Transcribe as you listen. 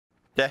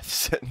death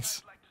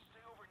sentence.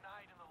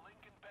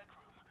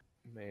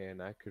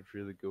 Man, I could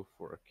really go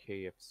for a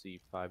KFC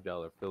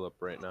 $5 fill-up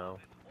right now.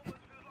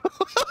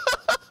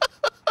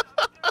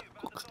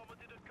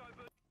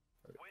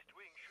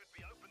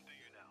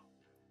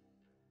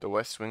 The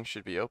West Wing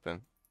should be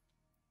open.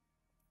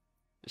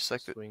 Just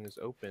like The Wing is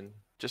open.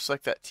 just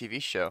like that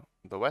TV show,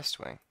 The West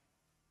Wing.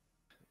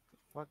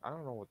 Fuck, I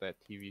don't know what that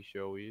TV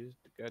show is.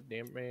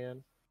 Goddamn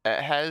man.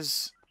 It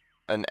has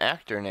an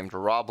actor named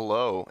Rob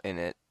Lowe in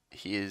it.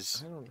 He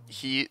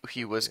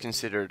was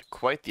considered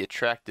quite the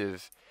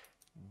attractive,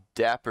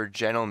 dapper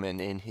gentleman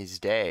in his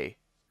day.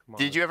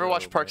 Did you ever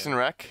watch Parks and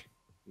Rec?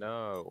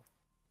 No.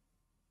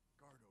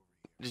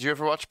 Did you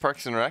ever watch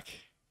Parks and Rec?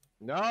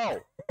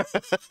 No.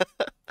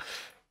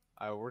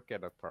 I work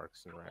at a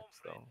Parks and Rec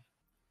though.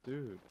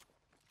 Dude,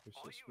 you're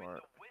so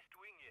smart.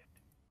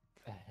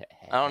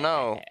 I don't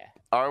know.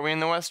 Are we in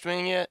the West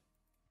Wing yet?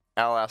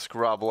 I'll ask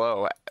Rob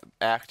Lowe,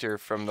 actor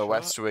from the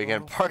West Wing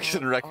and Parks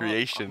and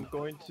Recreation. I'm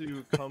going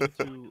to come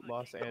to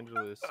Los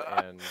Angeles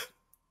and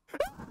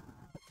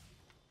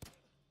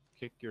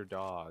kick your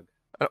dog.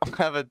 I don't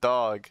have a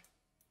dog.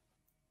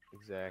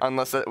 Exactly.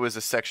 Unless it was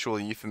a sexual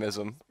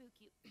euphemism.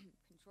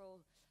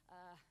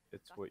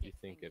 It's what you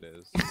think it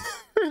is.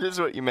 It is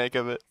what you make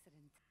of it.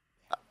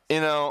 You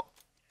know,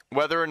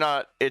 whether or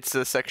not it's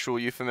a sexual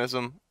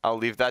euphemism, I'll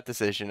leave that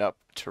decision up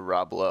to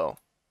Rob Lowe.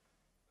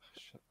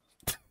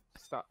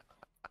 Stop.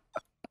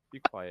 Be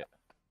quiet.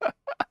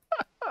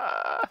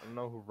 I don't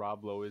know who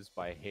Rob Lowe is,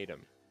 but I hate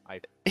him.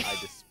 I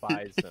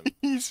despise him.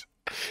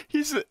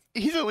 He's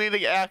a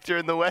leading actor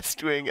in The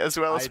West Wing as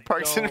well as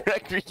Parks and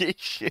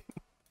Recreation.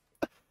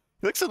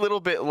 He looks a little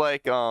bit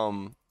like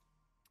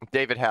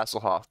David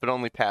Hasselhoff, but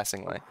only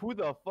passingly. Who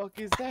the fuck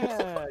is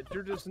that?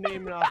 You're just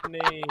naming off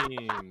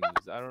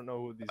names. I don't know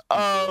who these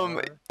people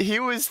are. He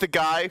was the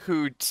guy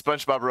who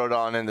SpongeBob wrote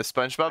on in the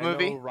SpongeBob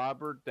movie. I know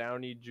Robert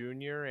Downey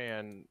Jr.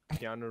 and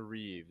Keanu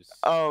Reeves.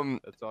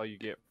 That's all you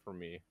get from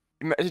me.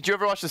 Did you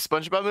ever watch the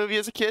SpongeBob movie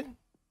as a kid?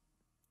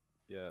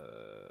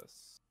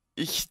 Yes.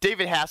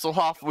 David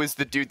Hasselhoff was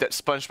the dude that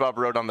SpongeBob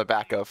wrote on the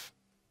back of.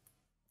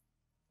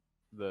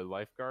 The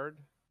lifeguard?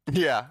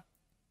 Yeah.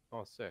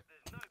 Oh, sick.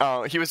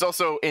 He was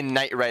also in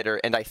Knight Rider,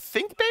 and I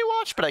think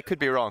Baywatch, but I could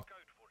be wrong.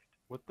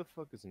 What the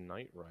fuck is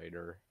Knight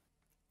Rider?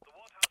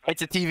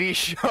 It's a TV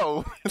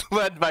show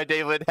led by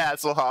David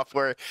Hasselhoff,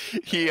 where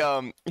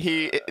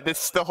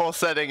the whole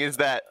setting is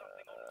that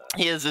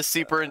he has a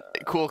super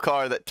cool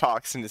car that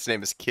talks, and his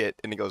name is Kit,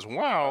 and he goes,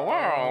 wow,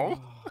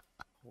 wow.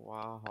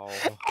 Wow.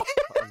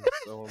 I'm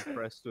so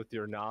impressed with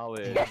your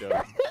knowledge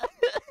of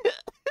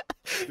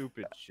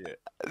stupid shit.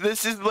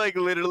 This is like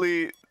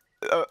literally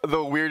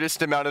the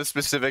weirdest amount of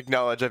specific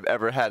knowledge I've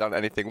ever had on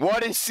anything.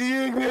 What is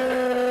seeing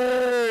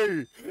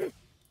me?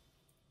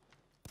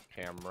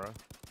 Camera.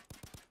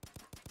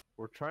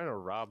 We're trying to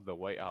rob the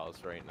White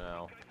House right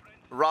now.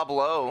 Rob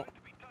Lowe.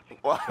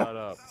 Shut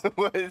up. I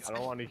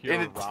don't want to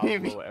hear Rob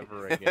Lowe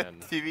ever again.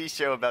 TV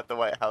show about the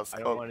White House. I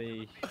don't want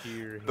to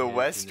hear The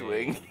West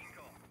Wing.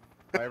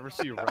 If I ever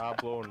see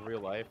Rob Lowe in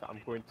real life,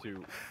 I'm going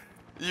to...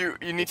 You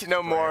need to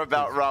know more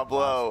about Rob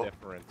Lowe.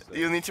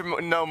 You need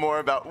to know more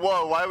about...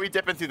 Whoa, why are we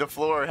dipping through the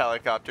floor,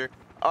 helicopter?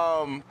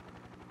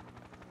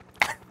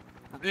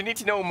 You need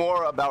to know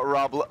more about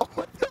Rob Lowe.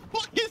 What the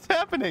fuck is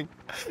happening?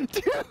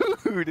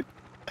 Dude!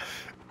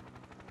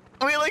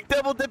 We like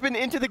double dipping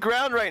into the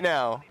ground right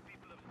now.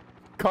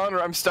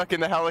 Connor, I'm stuck in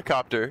the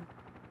helicopter.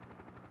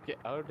 Get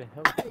out of the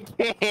helicopter.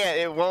 I can't,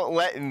 it won't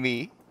let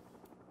me.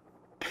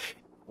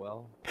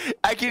 Well,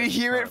 I can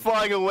hear it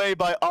flying away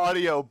by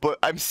audio, but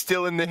I'm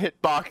still in the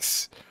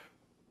hitbox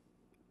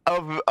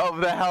of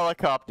the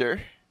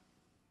helicopter.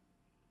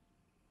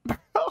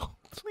 Bro,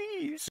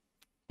 please.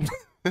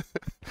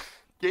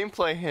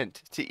 Gameplay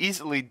hint: to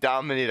easily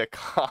dominate a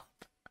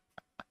cop,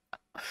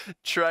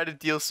 try to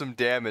deal some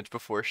damage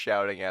before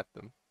shouting at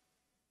them.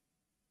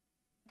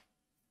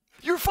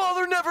 Your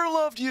father never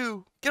loved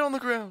you. Get on the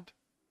ground.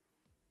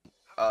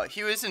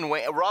 He was in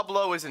Rob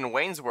Lowe is in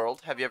Wayne's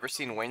World. Have you ever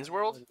seen Wayne's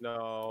World?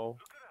 No.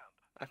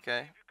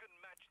 Okay.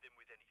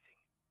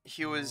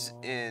 He was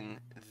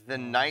in The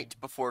Night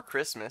Before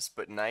Christmas,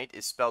 but night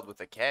is spelled with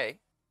a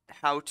K.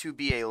 How to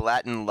Be a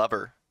Latin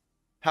Lover.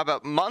 How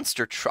about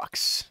Monster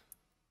Trucks?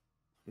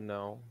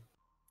 No.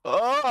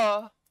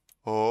 Oh.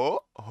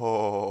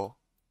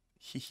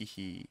 Hee hee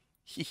hee.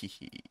 Hee hee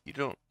hee. You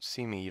don't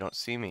see me. You don't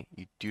see me.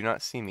 You do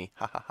not see me.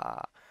 Ha ha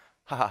ha.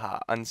 Ha ha ha.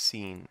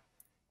 Unseen.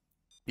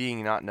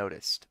 Being not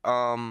noticed.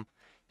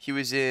 He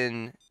was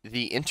in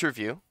The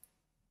Interview.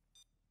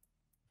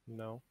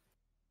 No.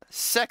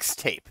 Sex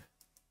Tape.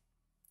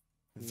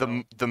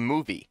 No. The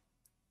movie.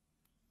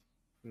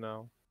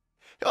 No.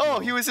 Oh, No.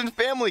 He was in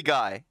Family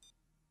Guy.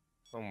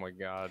 Oh my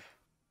god.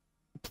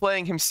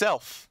 Playing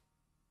himself.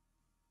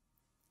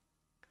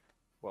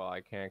 Well,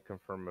 I can't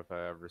confirm if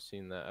I ever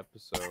seen that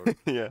episode.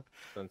 Yeah.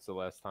 Since the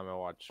last time I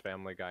watched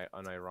Family Guy,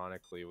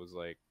 unironically, was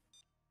like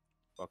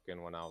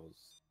fucking when I was,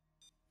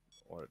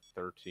 what,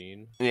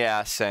 13?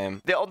 Yeah,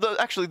 same.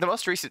 Actually, the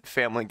most recent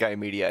Family Guy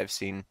media I've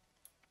seen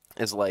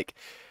is like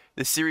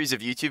this series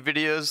of YouTube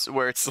videos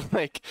where it's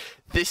like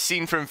this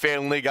scene from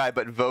Family Guy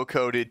but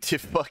vocoded to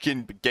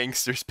fucking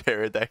Gangster's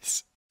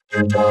Paradise.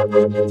 You're not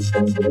an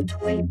insensitive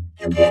tweet.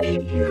 You get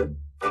in here.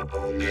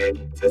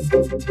 Uploaded to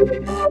sensitivity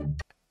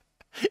knob.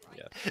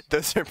 Yes.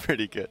 Those are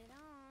pretty good.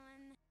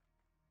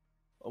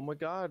 Oh my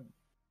god.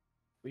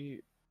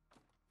 We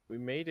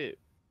made it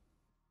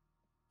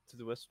to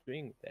the West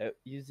Wing without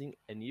using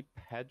any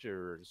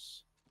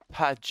pagers.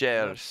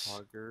 Pagers.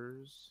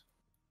 Poggers.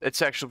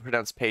 It's actually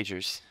pronounced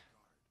pagers.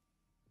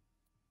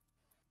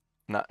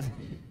 Not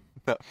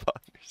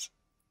poggers.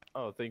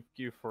 Oh, thank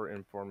you for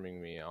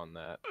informing me on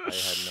that. I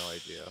had no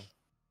idea.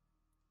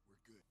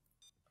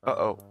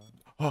 Uh-oh.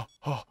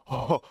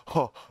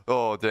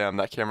 Oh, damn,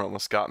 that camera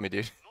almost got me,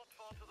 dude.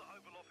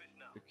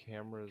 The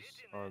cameras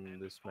on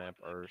this map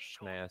are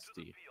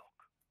nasty.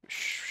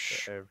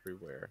 Shh. They're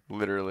everywhere.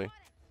 Literally.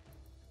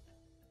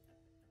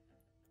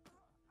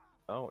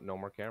 Oh, no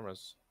more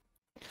cameras.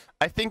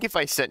 I think if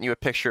I sent you a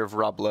picture of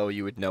Rob Lowe,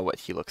 you would know what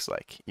he looks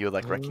like. You would,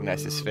 like,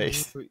 recognize his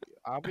face.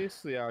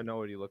 Obviously, I know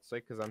what he looks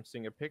like because I'm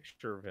seeing a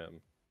picture of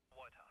him.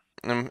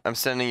 I'm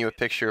sending you a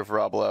picture of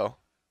Rob Lowe.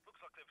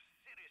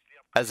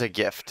 As a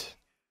gift.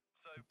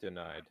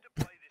 Denied.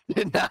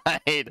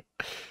 Denied!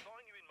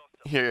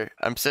 Here,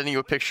 I'm sending you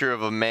a picture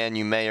of a man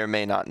you may or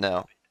may not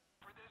know.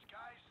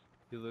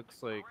 He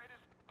looks like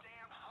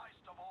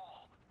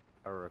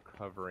a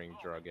recovering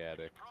drug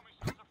addict.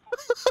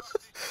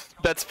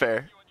 That's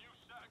fair.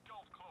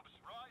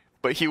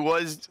 But he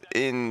was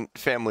in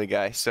Family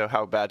Guy, so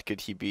how bad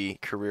could he be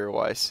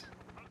career-wise?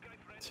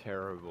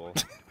 Terrible.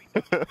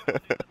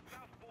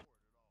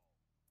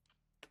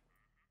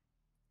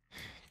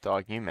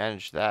 Dog, you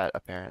managed that,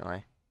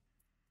 apparently.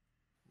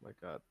 Oh my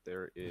god,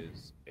 there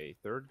is a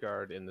third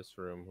guard in this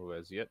room who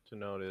has yet to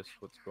notice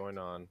what's going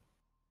on.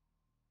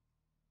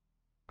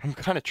 I'm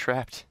kind of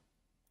trapped.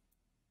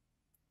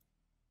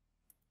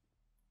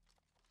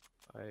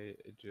 I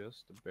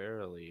just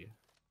barely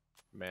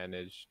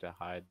managed to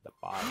hide the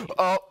body.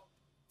 Oh!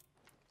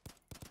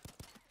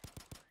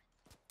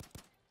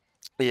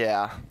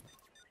 Yeah.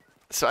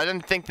 So I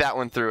didn't think that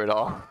one through at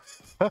all.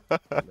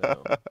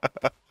 No.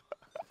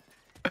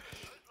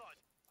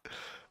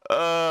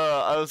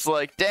 I was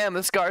like, damn,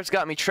 this guard's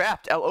got me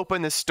trapped. I'll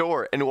open this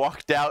door and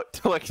walked out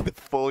to like the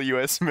full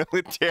US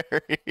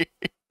military.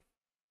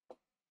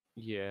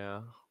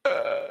 Yeah.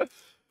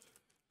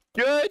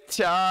 Good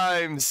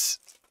times.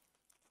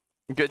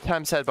 Good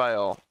times had by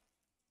all.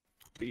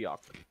 Yuck.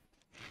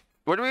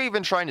 What are we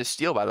even trying to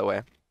steal, by the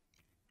way?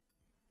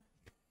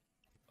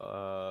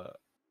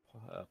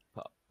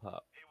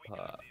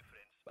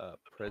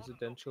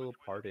 Presidential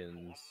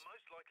pardons.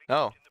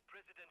 Oh.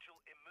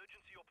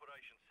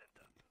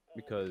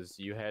 Because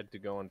you had to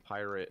go and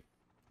pirate,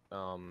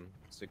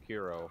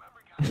 Sekiro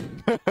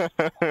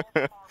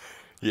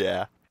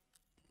Yeah.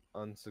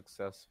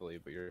 unsuccessfully,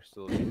 but you're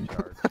still in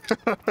charge.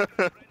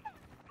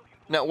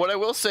 Now, what I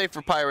will say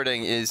for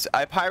pirating is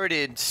I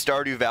pirated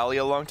Stardew Valley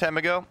a long time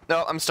ago.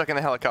 No, I'm stuck in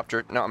the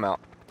helicopter. No, I'm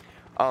out.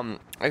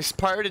 I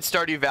pirated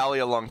Stardew Valley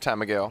a long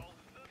time ago.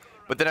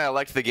 But then I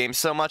liked the game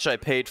so much I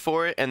paid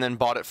for it and then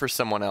bought it for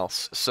someone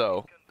else.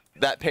 So,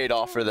 that paid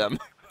off for them.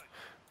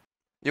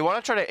 You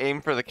want to try to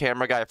aim for the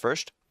camera guy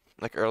first?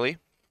 Like, early?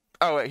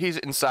 Oh, wait, he's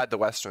inside the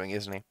West Wing,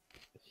 isn't he?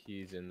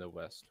 He's in the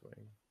West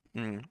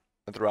Wing.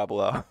 With Rob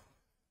Lowe.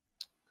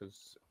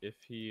 Because if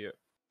he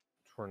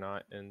were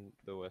not in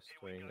the West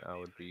Wing, I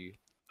would be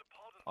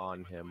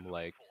on him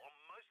like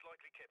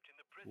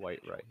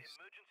white rice.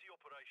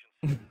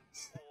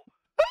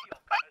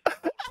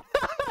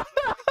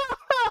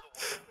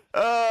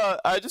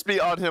 I'd just be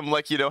on him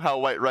like, you know how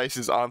white rice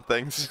is on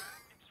things.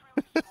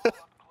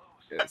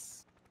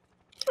 Yes.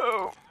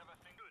 Oh.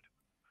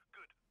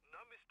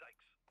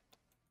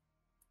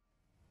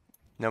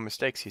 No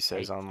mistakes, he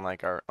says, on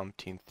like our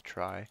umpteenth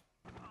try.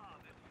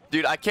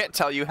 Dude, I can't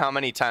tell you how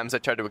many times I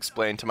tried to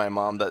explain to my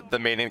mom that the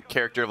main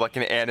character of like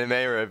an anime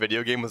or a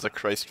video game was a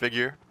Christ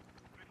figure.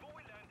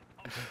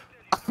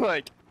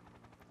 Like,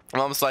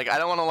 Mom's like, I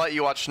don't want to let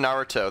you watch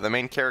Naruto. The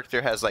main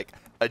character has like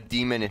a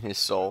demon in his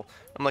soul.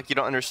 I'm like, you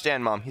don't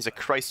understand, Mom. He's a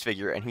Christ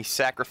figure and he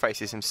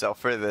sacrifices himself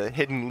for the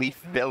Hidden Leaf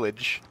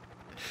Village.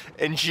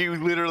 And she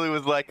literally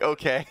was like,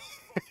 okay.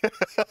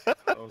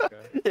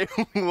 Okay. It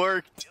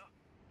worked.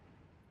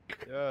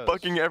 Yes.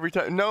 Fucking every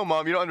time. No,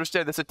 Mom, you don't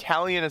understand. This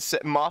Italian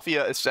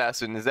mafia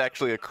assassin is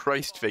actually a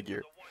Christ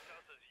figure.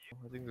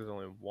 I think there's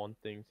only one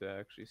thing to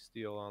actually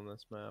steal on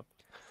this map.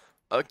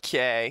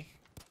 Okay.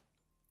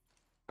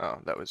 Oh,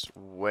 that was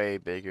way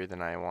bigger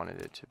than I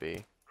wanted it to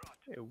be.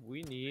 Hey,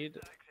 we need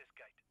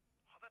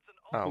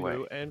Oh, wait.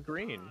 blue and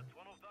green.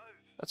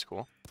 That's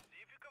cool.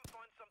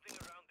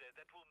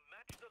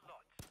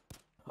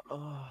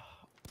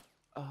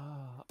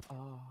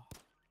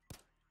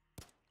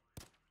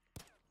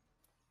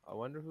 I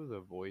wonder who the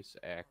voice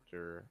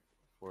actor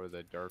for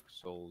the Dark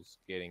Souls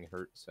getting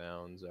hurt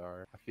sounds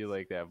are. I feel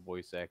like that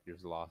voice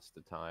actor's lost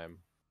the time.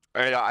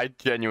 I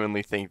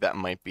genuinely think that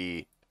might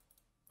be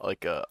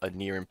like a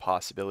near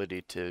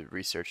impossibility to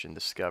research and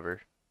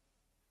discover.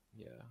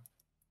 Yeah.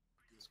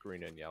 It's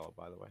green and yellow,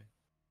 by the way.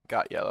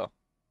 Got yellow.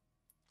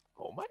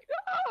 Oh my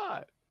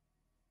god!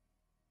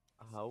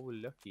 How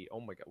lucky.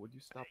 Oh my god, would you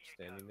stop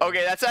standing there?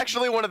 Okay, that's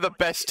actually one of the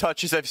best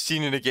touches I've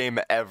seen in a game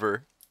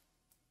ever.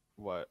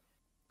 What?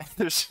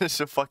 There's just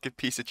a fucking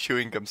piece of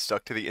chewing gum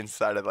stuck to the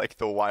inside of like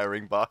the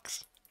wiring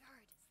box.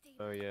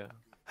 Oh yeah.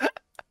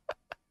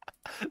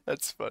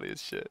 That's funny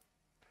as shit.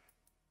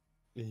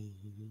 Oh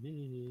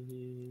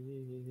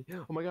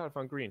my god, I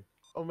found green.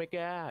 Oh my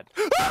god.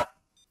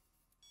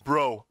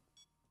 Bro.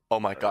 Oh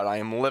my god, I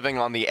am living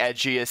on the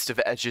edgiest of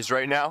edges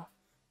right now.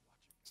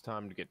 It's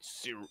time to get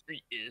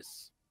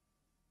serious.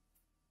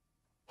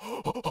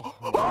 Come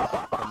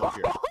up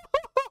here.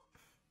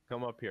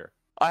 Come up here.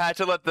 I had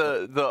to let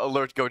the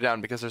alert go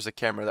down because there's a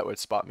camera that would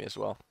spot me as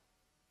well.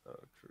 Oh,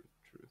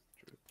 truth.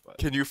 But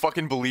Can you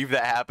fucking believe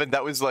that happened?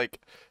 That was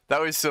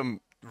some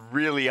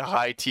really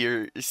high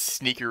tier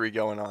sneakery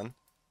going on.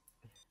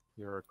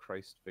 you're a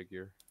Christ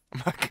figure.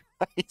 My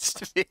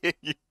Christ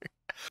figure.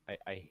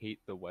 I hate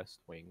the West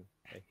Wing.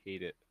 I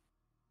hate it.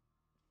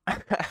 I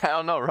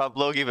don't know, Rob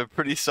Lowe gave a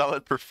pretty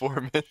solid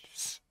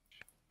performance.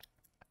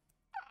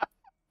 I'm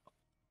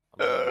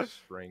gonna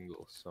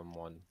strangle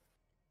someone.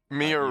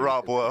 Me Not or you,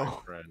 Rob 'cause you're my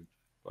Lowe? friend,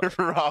 but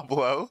Rob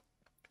Lowe?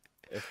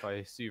 if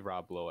I see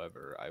Rob Lowe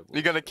ever, I will.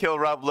 You gonna kill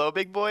Rob Lowe,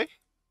 big boy?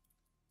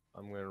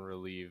 I'm gonna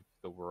relieve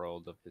the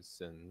world of his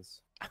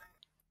sins.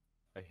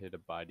 I hid a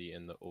body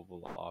in the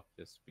Oval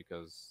Office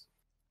because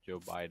Joe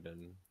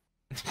Biden.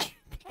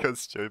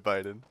 Because Joe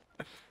Biden.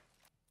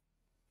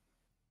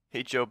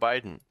 Hey, Joe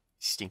Biden.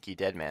 Stinky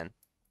dead man.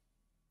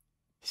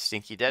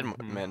 Stinky dead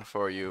man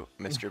for you,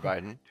 Mr.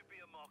 Biden.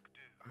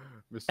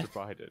 Mr.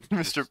 Biden.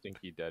 Mr. you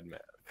stinky dead man.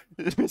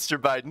 Mr.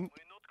 Biden.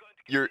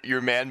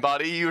 Your man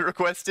body you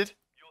requested?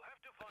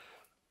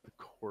 The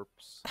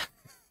corpse.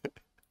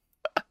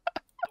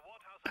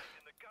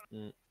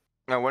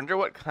 I wonder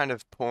what kind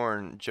of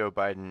porn Joe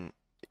Biden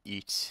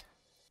eats.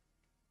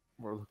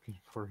 We're looking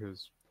for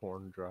his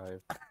porn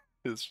drive.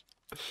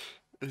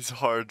 His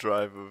hard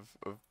drive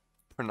of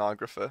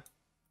pornography.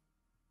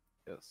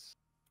 Yes.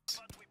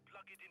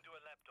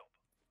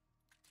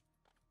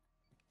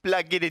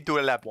 Plug it into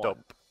a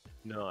laptop.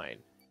 9,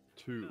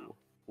 2,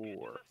 4,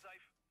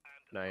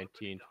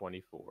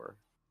 1924.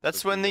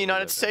 That's So when the you know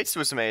United that States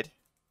was made.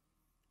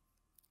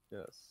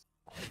 Yes.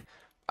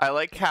 I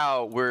like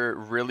how we're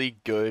really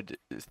good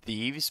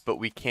thieves, but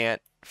we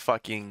can't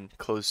fucking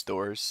close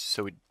doors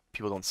so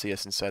people don't see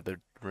us inside their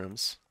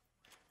rooms.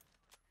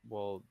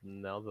 Well,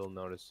 now they'll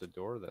notice the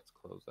door that's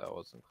closed that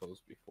wasn't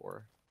closed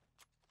before.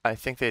 I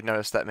think they'd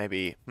notice that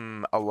maybe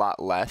a lot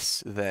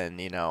less than,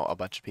 a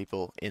bunch of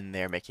people in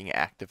there making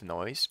active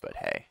noise, but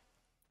hey.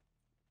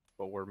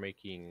 But we're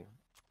making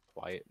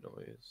quiet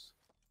noise.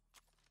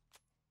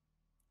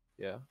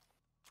 Yeah.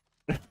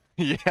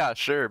 Yeah,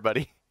 sure,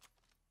 buddy.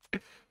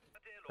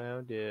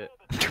 Found it.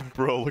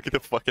 Bro, look at the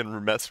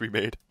fucking mess we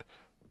made.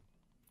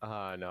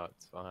 No,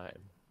 it's fine.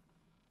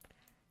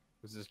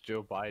 This is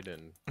Joe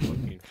Biden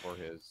looking for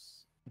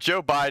his.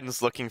 Joe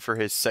Biden's looking for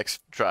his sex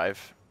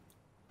drive.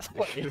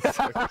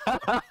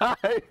 I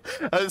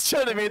was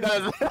trying to mean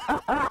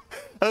that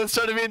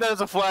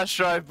as a flash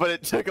drive, but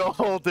it took a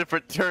whole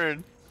different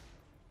turn.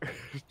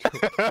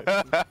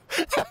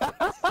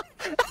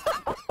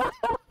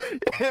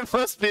 It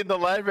must be in the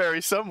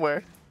library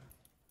somewhere.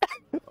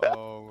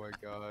 Oh my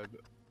god.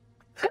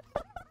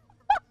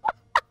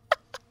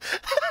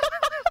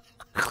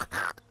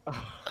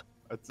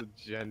 That's a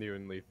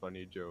genuinely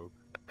funny joke.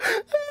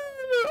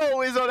 They're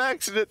always on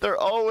accident. They're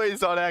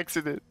always on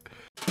accident.